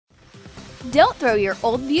Don't throw your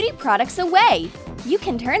old beauty products away. You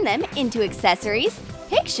can turn them into accessories,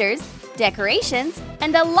 pictures, decorations,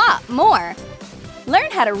 and a lot more. Learn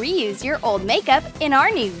how to reuse your old makeup in our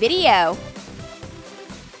new video.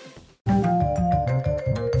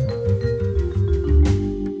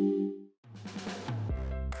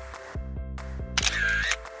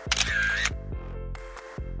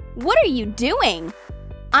 What are you doing?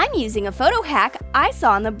 I'm using a photo hack I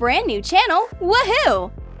saw on the brand new channel,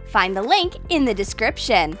 Woohoo! Find the link in the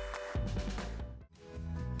description.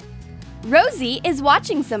 Rosie is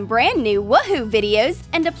watching some brand new Woohoo videos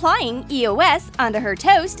and applying EOS onto her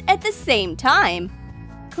toast at the same time.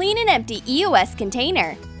 Clean an empty EOS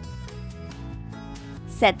container.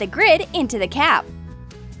 Set the grid into the cap.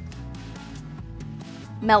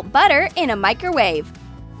 Melt butter in a microwave.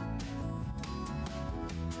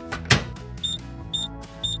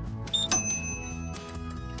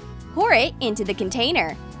 Pour it into the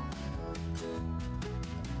container.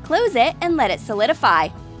 Close it and let it solidify.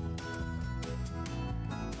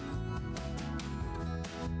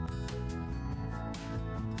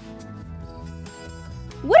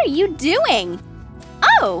 What are you doing?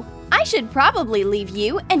 Oh, I should probably leave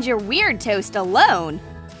you and your weird toast alone.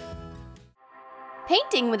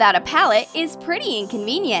 Painting without a palette is pretty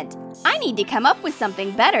inconvenient. I need to come up with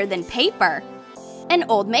something better than paper. An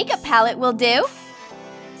old makeup palette will do.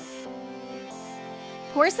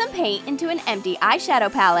 Pour some paint into an empty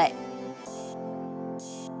eyeshadow palette.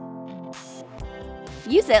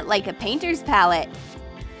 Use it like a painter's palette.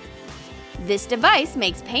 This device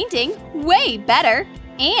makes painting way better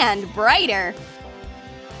and brighter.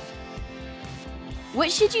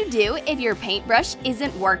 What should you do if your paintbrush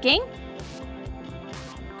isn't working?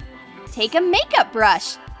 Take a makeup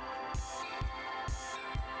brush.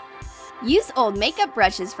 Use old makeup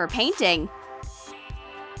brushes for painting.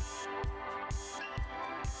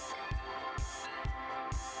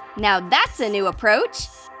 Now that's a new approach!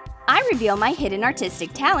 I reveal my hidden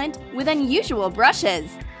artistic talent with unusual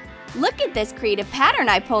brushes. Look at this creative pattern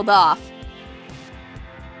I pulled off!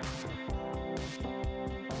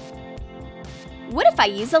 What if I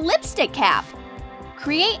use a lipstick cap?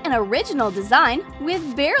 Create an original design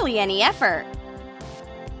with barely any effort.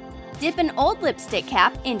 Dip an old lipstick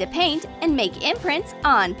cap into paint and make imprints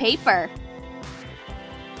on paper.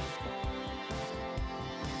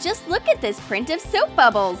 Just look at this print of soap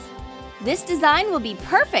bubbles! This design will be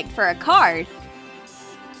perfect for a card.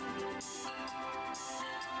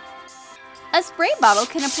 A spray bottle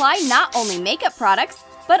can apply not only makeup products,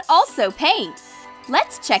 but also paint.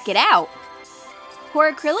 Let's check it out.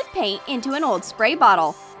 Pour acrylic paint into an old spray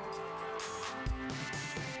bottle.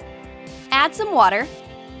 Add some water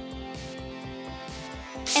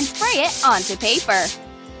and spray it onto paper.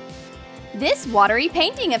 This watery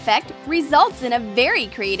painting effect results in a very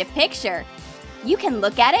creative picture. You can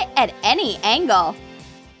look at it at any angle.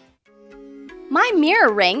 My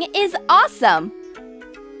mirror ring is awesome!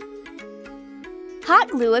 Hot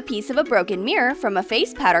glue a piece of a broken mirror from a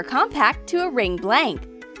face powder compact to a ring blank.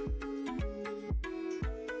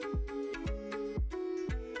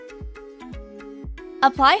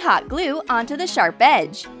 Apply hot glue onto the sharp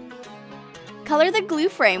edge. Color the glue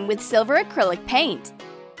frame with silver acrylic paint.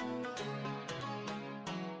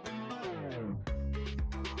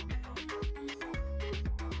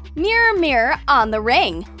 Mirror, mirror on the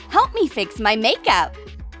ring, help me fix my makeup!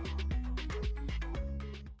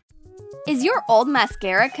 Is your old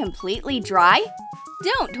mascara completely dry?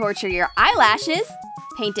 Don't torture your eyelashes!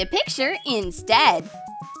 Paint a picture instead!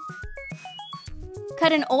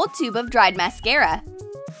 Cut an old tube of dried mascara.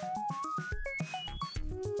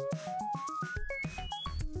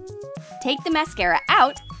 Take the mascara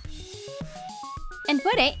out and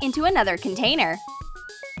put it into another container.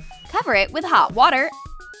 Cover it with hot water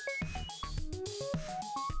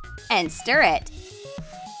and stir it.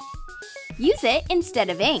 Use it instead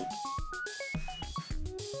of ink.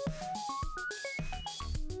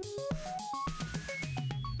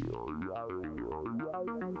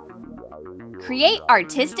 Create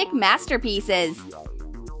artistic masterpieces.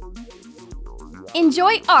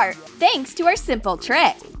 Enjoy art thanks to our simple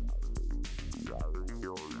trick.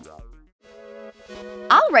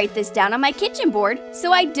 I'll write this down on my kitchen board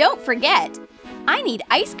so I don't forget. I need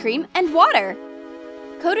ice cream and water.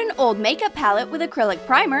 Coat an old makeup palette with acrylic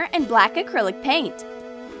primer and black acrylic paint.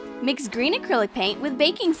 Mix green acrylic paint with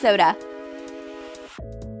baking soda.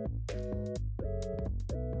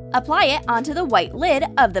 Apply it onto the white lid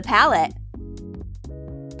of the palette.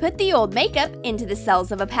 Put the old makeup into the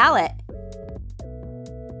cells of a palette.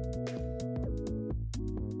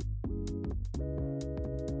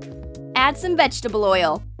 Add some vegetable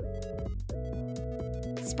oil.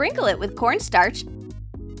 Sprinkle it with cornstarch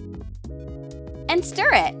and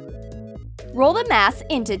stir it. Roll the mass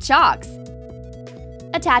into chalks.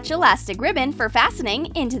 Attach elastic ribbon for fastening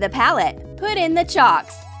into the palette. Put in the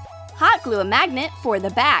chalks. Hot glue a magnet for the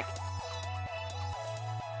back.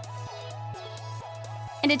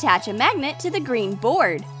 And attach a magnet to the green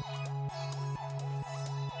board.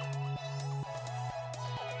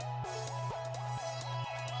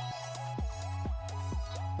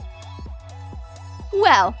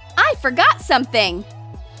 Well, I forgot something!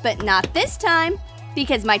 But not this time,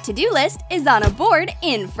 because my to-do list is on a board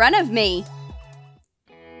in front of me.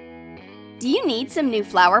 Do you need some new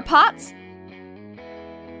flower pots?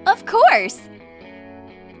 Of course!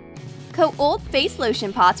 Coat old face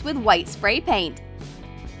lotion pots with white spray paint.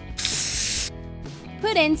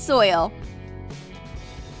 Put in soil.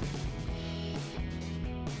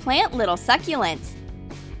 Plant little succulents.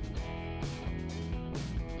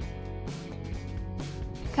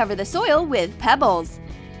 Cover the soil with pebbles.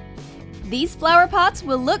 These flower pots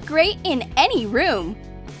will look great in any room.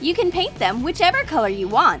 You can paint them whichever color you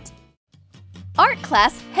want. Art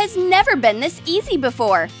class has never been this easy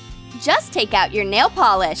before. Just take out your nail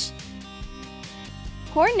polish.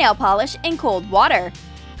 Pour nail polish in cold water.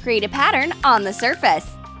 Create a pattern on the surface.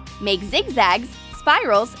 Make zigzags,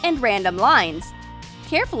 spirals, and random lines.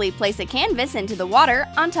 Carefully place a canvas into the water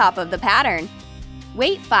on top of the pattern.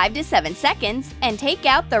 Wait 5 to 7 seconds and take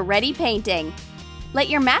out the ready painting. Let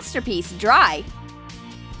your masterpiece dry.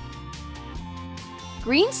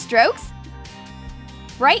 Green strokes,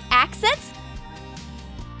 bright accents,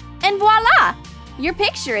 and voila! Your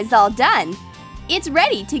picture is all done. It's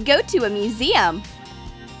ready to go to a museum.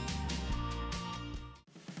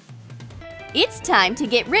 It's time to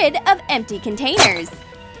get rid of empty containers.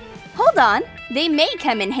 Hold on, they may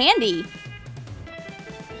come in handy.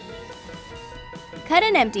 Cut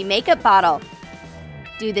an empty makeup bottle.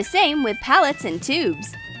 Do the same with palettes and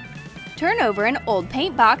tubes. Turn over an old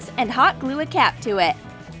paint box and hot glue a cap to it.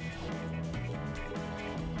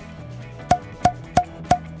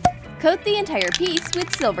 Coat the entire piece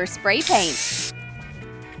with silver spray paint.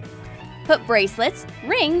 Put bracelets,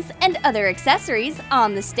 rings, and other accessories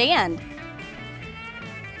on the stand.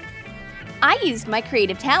 I used my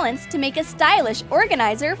creative talents to make a stylish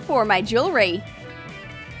organizer for my jewelry.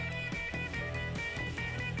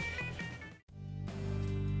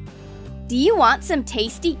 Do you want some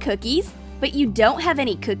tasty cookies, but you don't have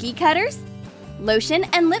any cookie cutters? Lotion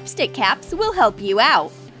and lipstick caps will help you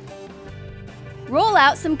out. Roll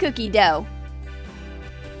out some cookie dough.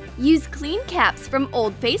 Use clean caps from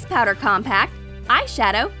old face powder compact,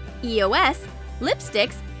 eyeshadow, EOS,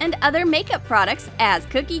 lipsticks, and other makeup products as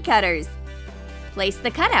cookie cutters. Place the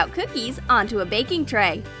cutout cookies onto a baking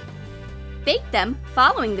tray. Bake them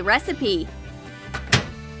following the recipe.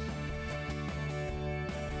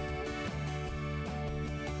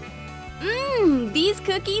 These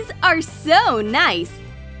cookies are so nice!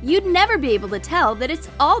 You'd never be able to tell that it's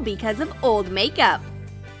all because of old makeup.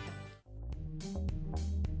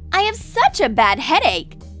 I have such a bad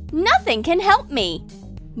headache! Nothing can help me!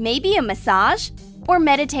 Maybe a massage? Or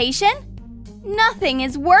meditation? Nothing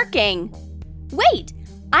is working! Wait!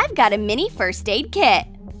 I've got a mini first aid kit!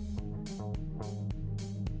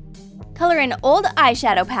 Color an old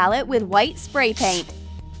eyeshadow palette with white spray paint.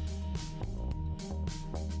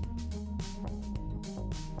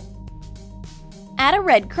 Add a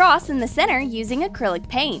red cross in the center using acrylic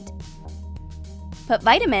paint. Put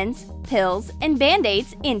vitamins, pills, and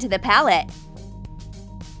band-aids into the palette.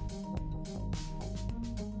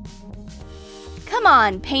 Come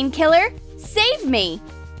on, painkiller! Save me!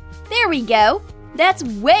 There we go! That's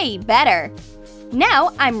way better!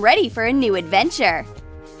 Now I'm ready for a new adventure!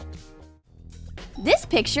 This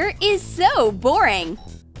picture is so boring!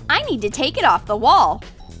 I need to take it off the wall!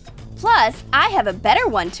 Plus, I have a better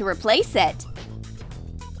one to replace it!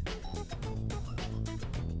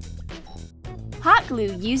 Hot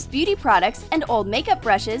glue used beauty products and old makeup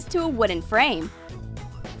brushes to a wooden frame.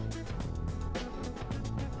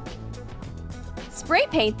 Spray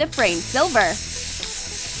paint the frame silver.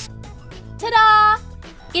 Ta-da!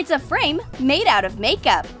 It's a frame made out of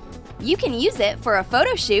makeup. You can use it for a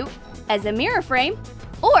photo shoot, as a mirror frame,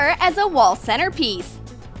 or as a wall centerpiece.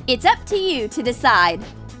 It's up to you to decide.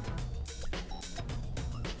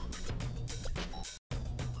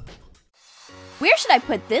 Where should I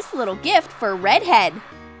put this little gift for Redhead?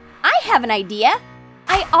 I have an idea!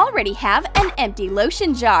 I already have an empty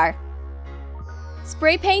lotion jar.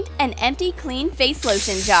 Spray paint an empty clean face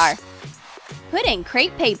lotion jar. Put in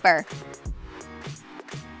crepe paper.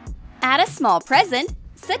 Add a small present,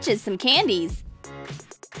 such as some candies.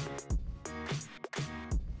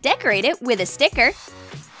 Decorate it with a sticker.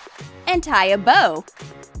 and tie a bow.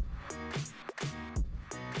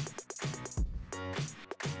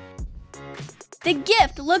 The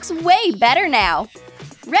gift looks way better now!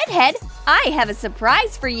 Redhead, I have a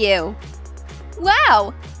surprise for you!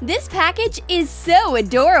 Wow! This package is so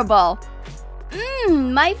adorable!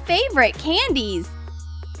 My favorite candies!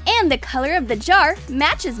 And the color of the jar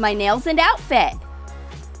matches my nails and outfit!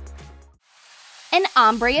 An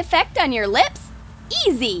ombre effect on your lips?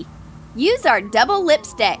 Easy! Use our double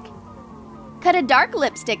lipstick. Cut a dark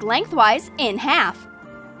lipstick lengthwise in half.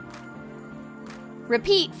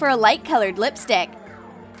 Repeat for a light-colored lipstick.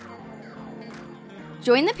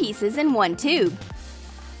 Join the pieces in one tube.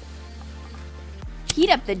 Heat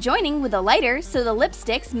up the joining with a lighter so the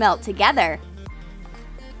lipsticks melt together.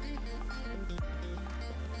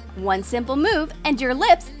 One simple move and your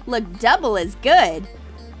lips look double as good!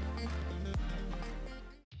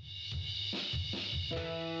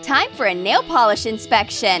 Time for a nail polish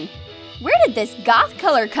inspection! Where did this goth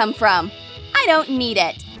color come from? I don't need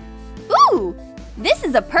it! Ooh! This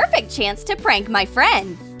is a perfect chance to prank my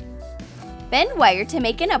friend! Bend wire to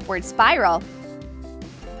make an upward spiral.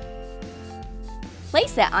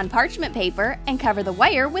 Place it on parchment paper and cover the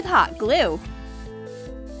wire with hot glue.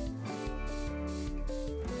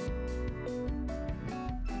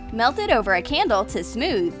 Melt it over a candle to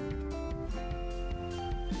smooth.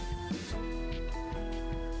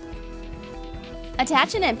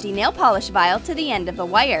 Attach an empty nail polish vial to the end of the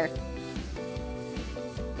wire.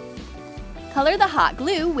 Color the hot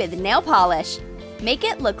glue with nail polish. Make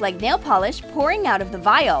it look like nail polish pouring out of the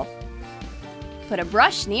vial. Put a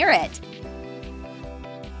brush near it.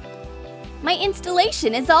 My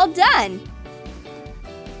installation is all done!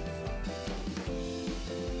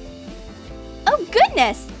 Oh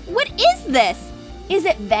goodness! What is this? Is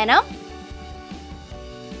it venom?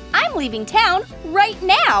 I'm leaving town right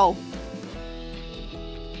now!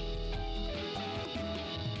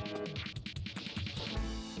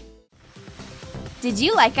 Did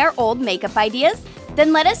you like our old makeup ideas?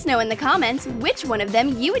 Then let us know in the comments which one of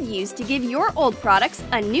them you would use to give your old products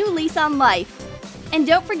a new lease on life. And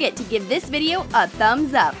don't forget to give this video a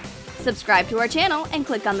thumbs up. Subscribe to our channel and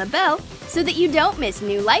click on the bell so that you don't miss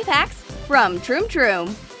new life hacks from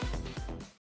Troom.